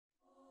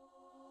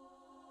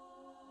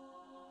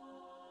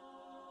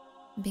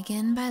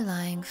Begin by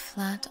lying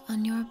flat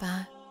on your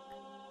back.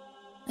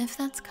 If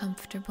that's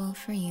comfortable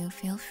for you,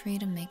 feel free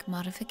to make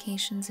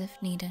modifications if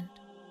needed.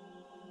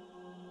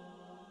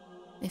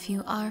 If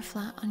you are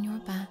flat on your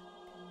back,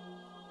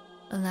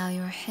 allow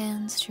your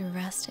hands to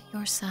rest at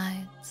your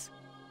sides,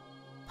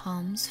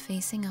 palms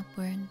facing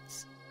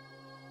upwards,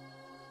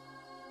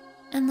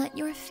 and let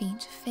your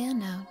feet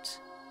fan out,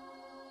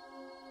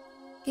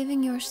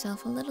 giving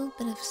yourself a little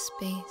bit of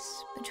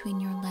space between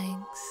your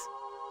legs.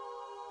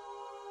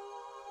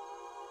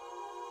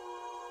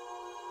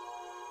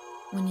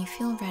 When you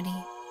feel ready,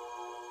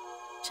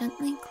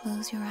 gently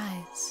close your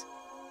eyes.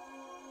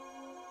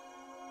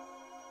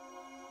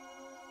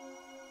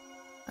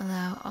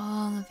 Allow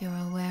all of your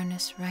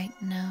awareness right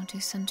now to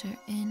center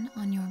in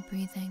on your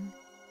breathing.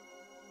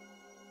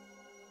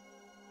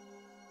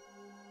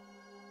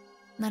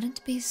 Let it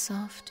be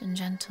soft and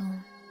gentle.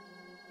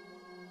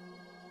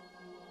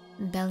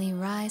 Belly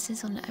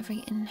rises on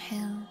every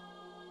inhale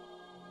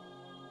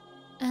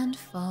and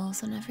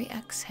falls on every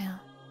exhale.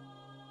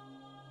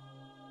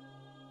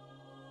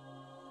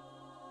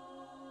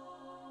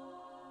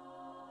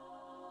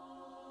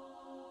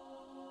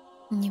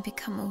 And you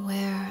become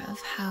aware of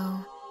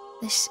how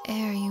this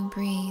air you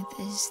breathe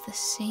is the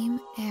same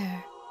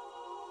air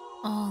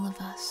all of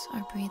us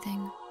are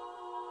breathing.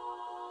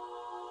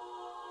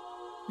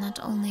 Not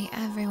only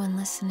everyone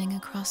listening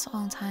across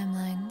all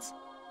timelines,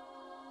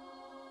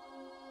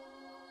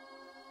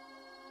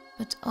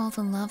 but all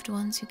the loved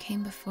ones who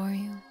came before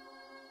you,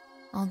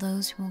 all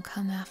those who will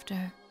come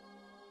after.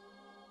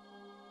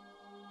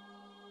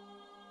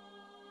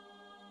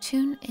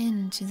 Tune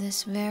in to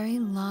this very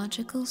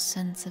logical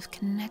sense of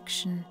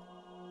connection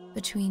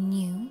between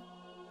you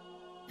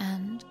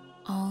and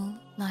all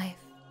life.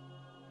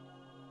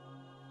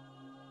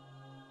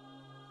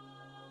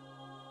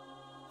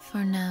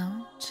 For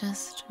now,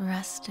 just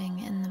resting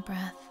in the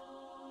breath,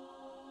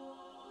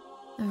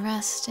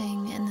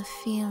 resting in the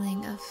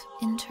feeling of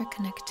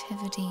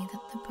interconnectivity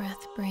that the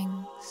breath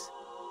brings.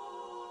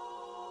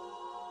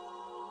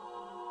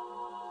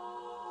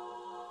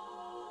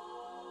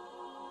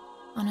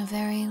 On a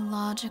very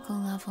logical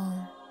level,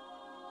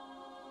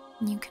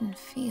 you can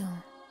feel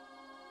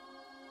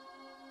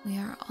we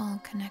are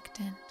all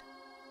connected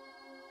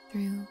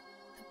through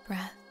the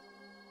breath.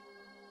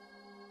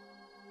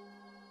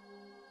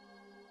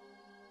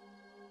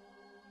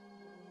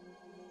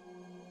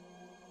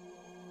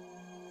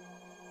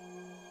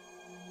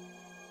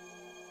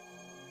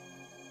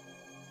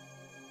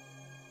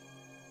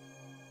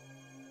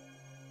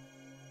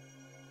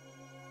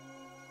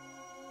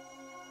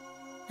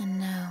 And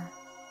now,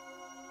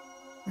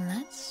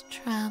 let's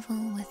travel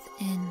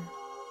within.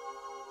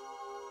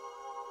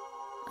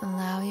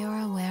 Allow your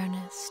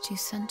awareness to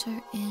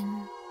center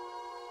in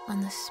on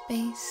the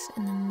space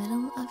in the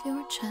middle of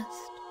your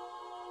chest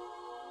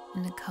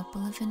and a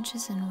couple of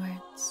inches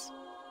inwards.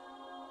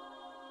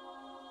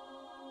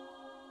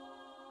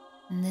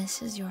 And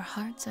this is your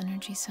heart's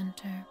energy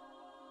center.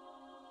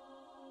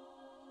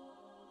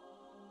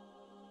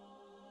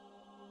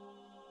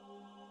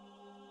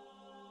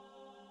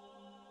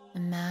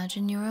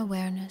 Imagine your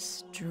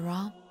awareness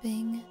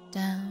dropping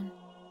down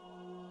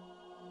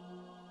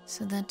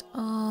so that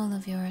all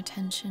of your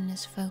attention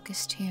is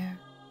focused here.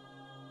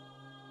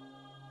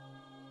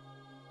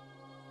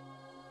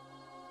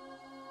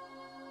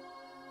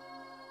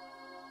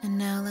 And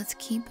now let's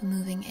keep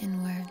moving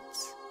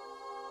inwards.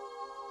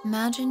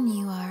 Imagine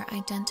you are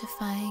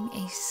identifying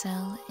a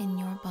cell in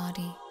your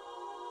body,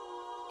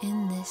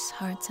 in this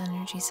heart's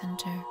energy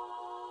center.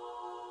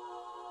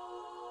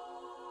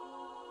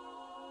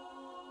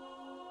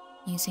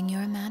 Using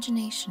your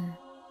imagination,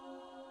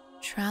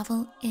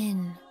 travel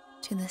in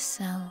to the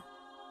cell.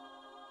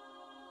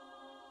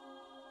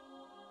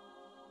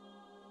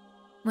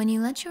 When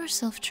you let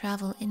yourself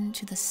travel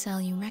into the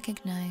cell, you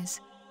recognize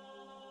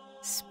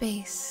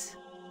space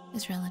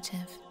is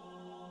relative.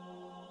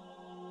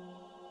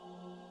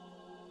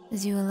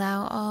 As you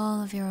allow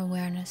all of your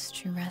awareness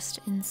to rest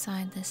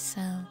inside this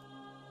cell,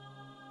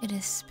 it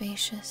is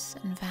spacious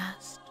and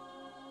vast.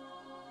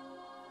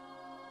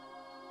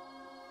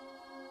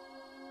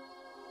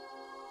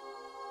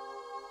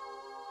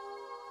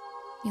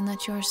 You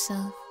let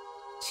yourself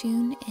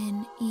tune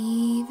in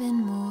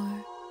even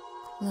more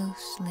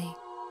closely,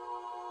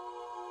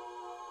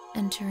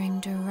 entering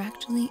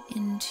directly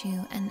into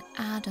an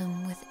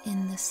atom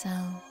within the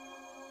cell.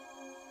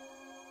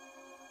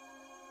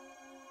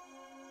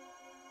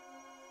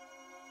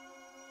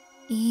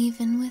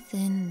 Even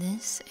within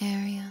this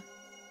area,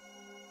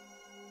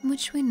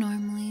 which we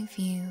normally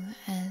view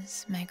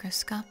as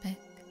microscopic,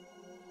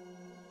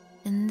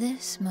 in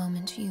this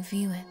moment you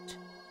view it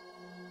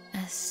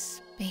as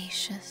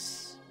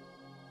spacious,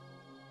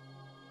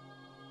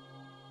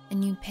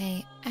 and you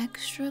pay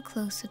extra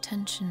close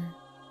attention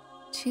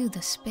to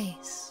the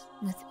space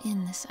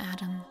within this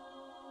atom.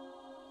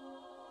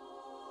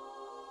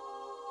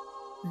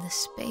 The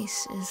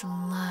space is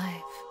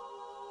alive.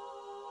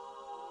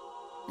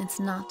 It's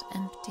not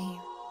empty.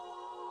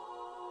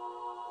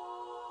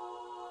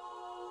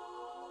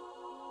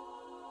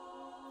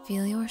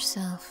 Feel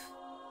yourself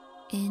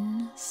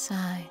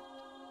inside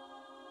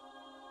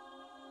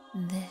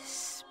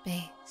this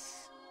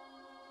space.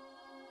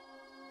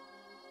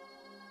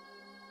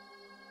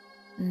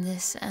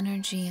 This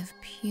energy of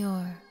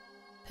pure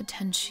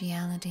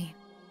potentiality.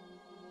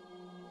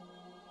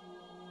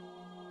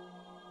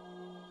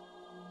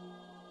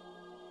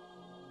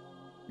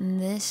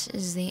 This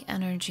is the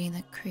energy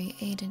that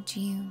created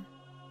you,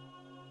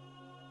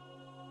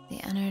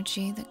 the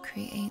energy that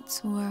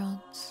creates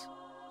worlds.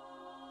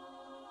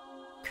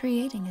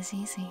 Creating is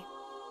easy.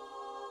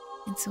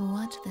 It's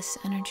what this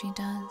energy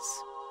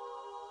does.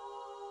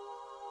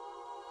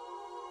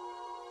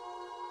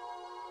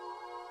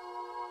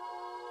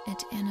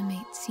 It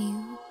animates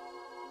you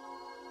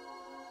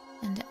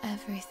and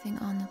everything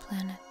on the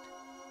planet.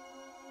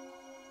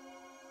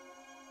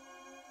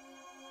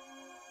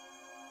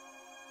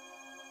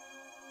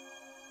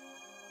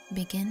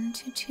 Begin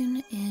to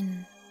tune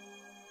in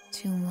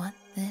to what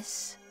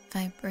this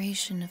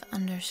vibration of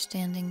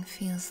understanding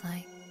feels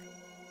like.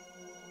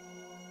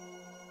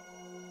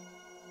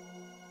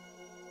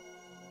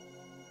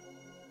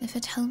 If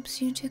it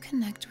helps you to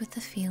connect with the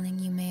feeling,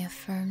 you may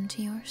affirm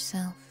to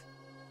yourself,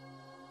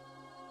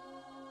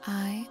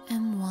 I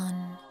am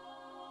one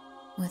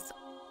with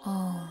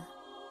all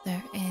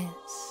there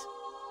is.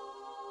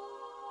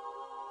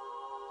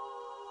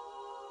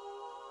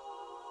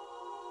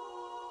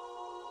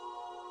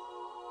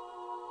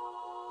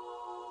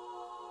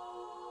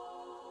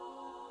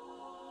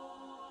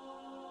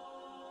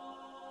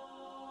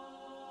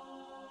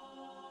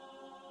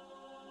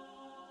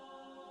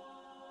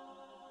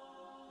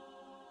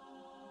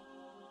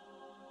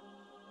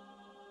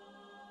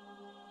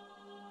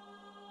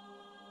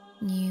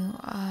 You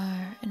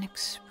are an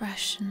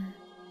expression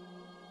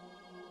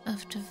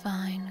of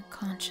divine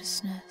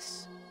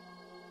consciousness.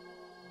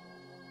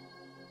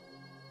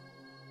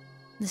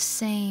 The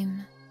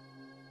same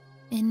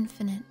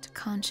infinite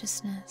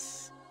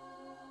consciousness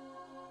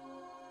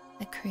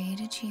that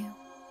created you,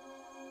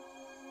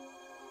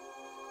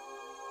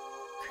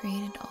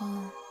 created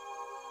all.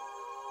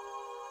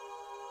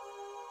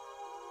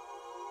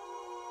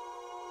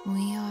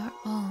 We are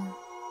all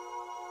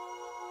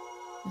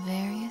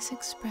various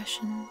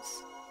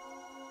expressions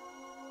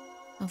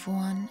of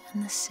one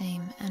and the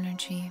same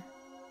energy.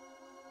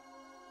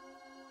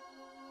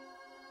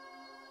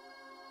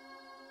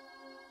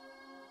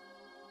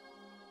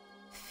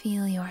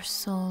 Feel your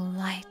soul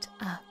light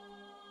up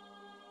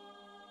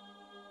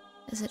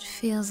as it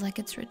feels like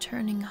it's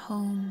returning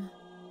home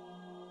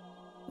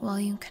while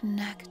you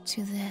connect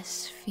to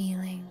this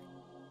feeling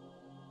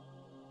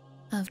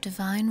of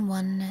divine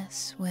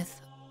oneness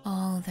with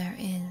all there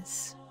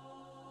is.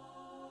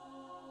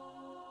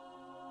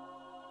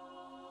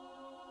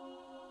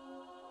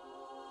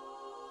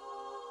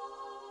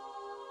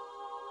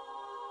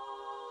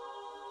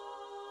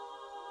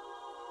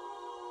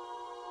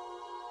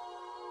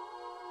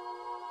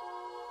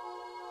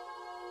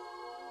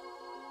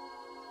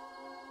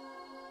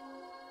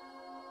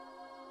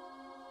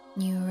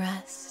 You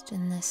rest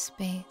in this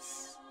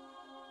space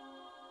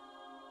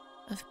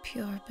of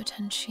pure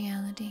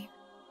potentiality,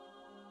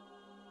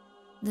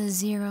 the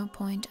 0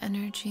 point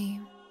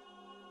energy.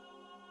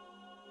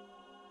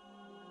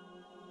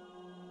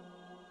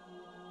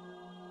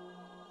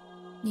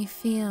 You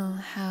feel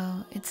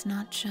how it's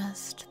not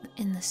just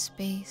in the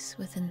space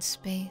within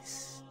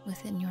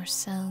your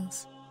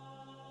cells.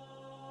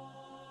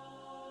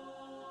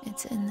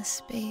 It's in the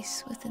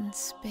space within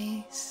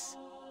space,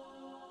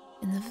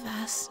 in the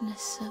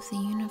vastness of the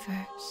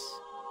universe.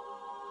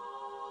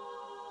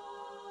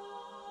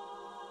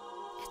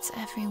 It's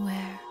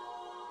everywhere,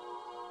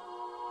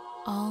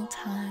 all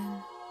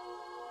time,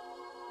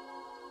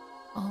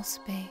 all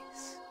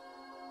space.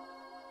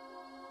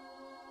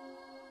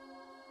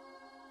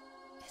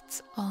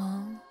 It's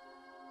all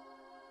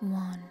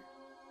one.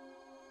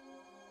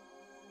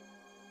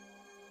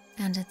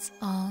 And it's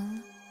all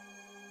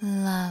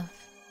love.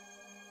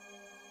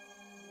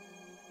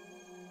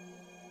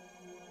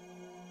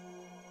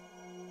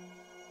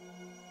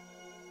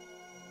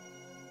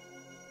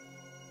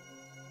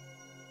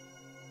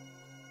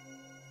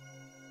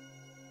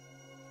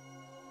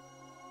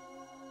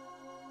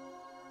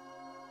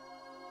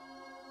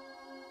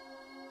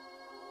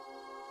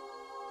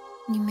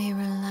 You may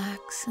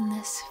relax in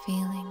this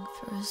feeling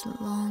for as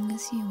long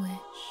as you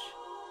wish.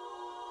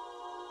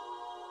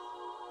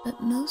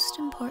 But most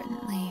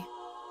importantly,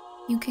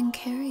 you can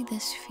carry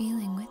this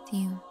feeling with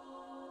you,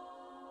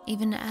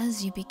 even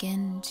as you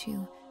begin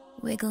to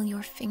wiggle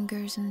your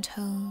fingers and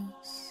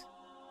toes.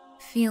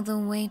 Feel the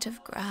weight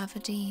of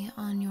gravity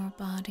on your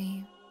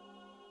body.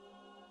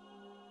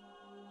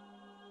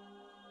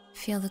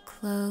 Feel the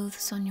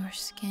clothes on your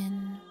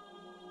skin.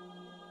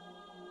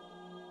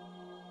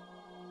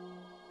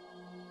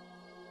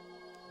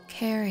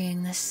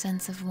 Carrying this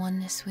sense of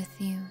oneness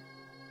with you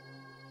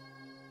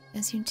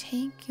as you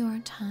take your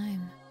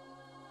time,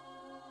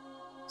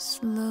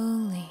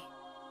 slowly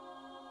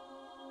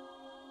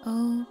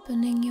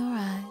opening your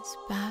eyes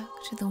back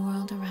to the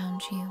world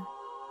around you.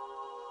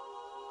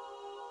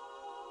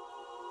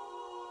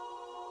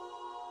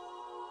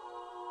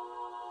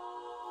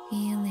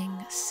 feeling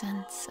a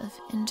sense of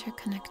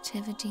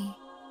interconnectivity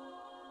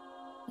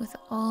with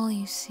all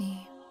you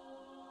see,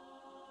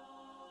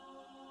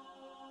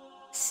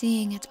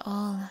 seeing it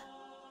all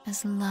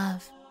as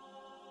love,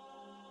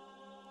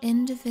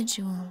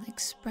 individual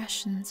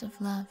expressions of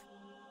love,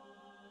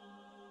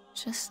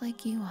 just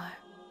like you are.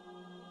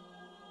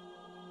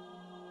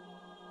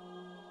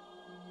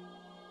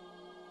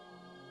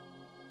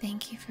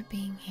 Thank you for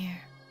being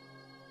here.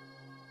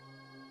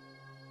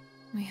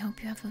 We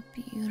hope you have a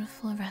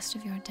beautiful rest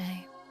of your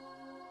day.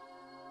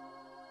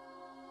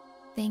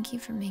 Thank you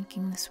for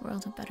making this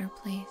world a better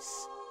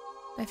place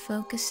by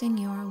focusing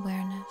your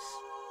awareness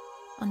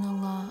on the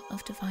law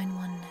of divine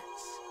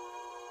oneness.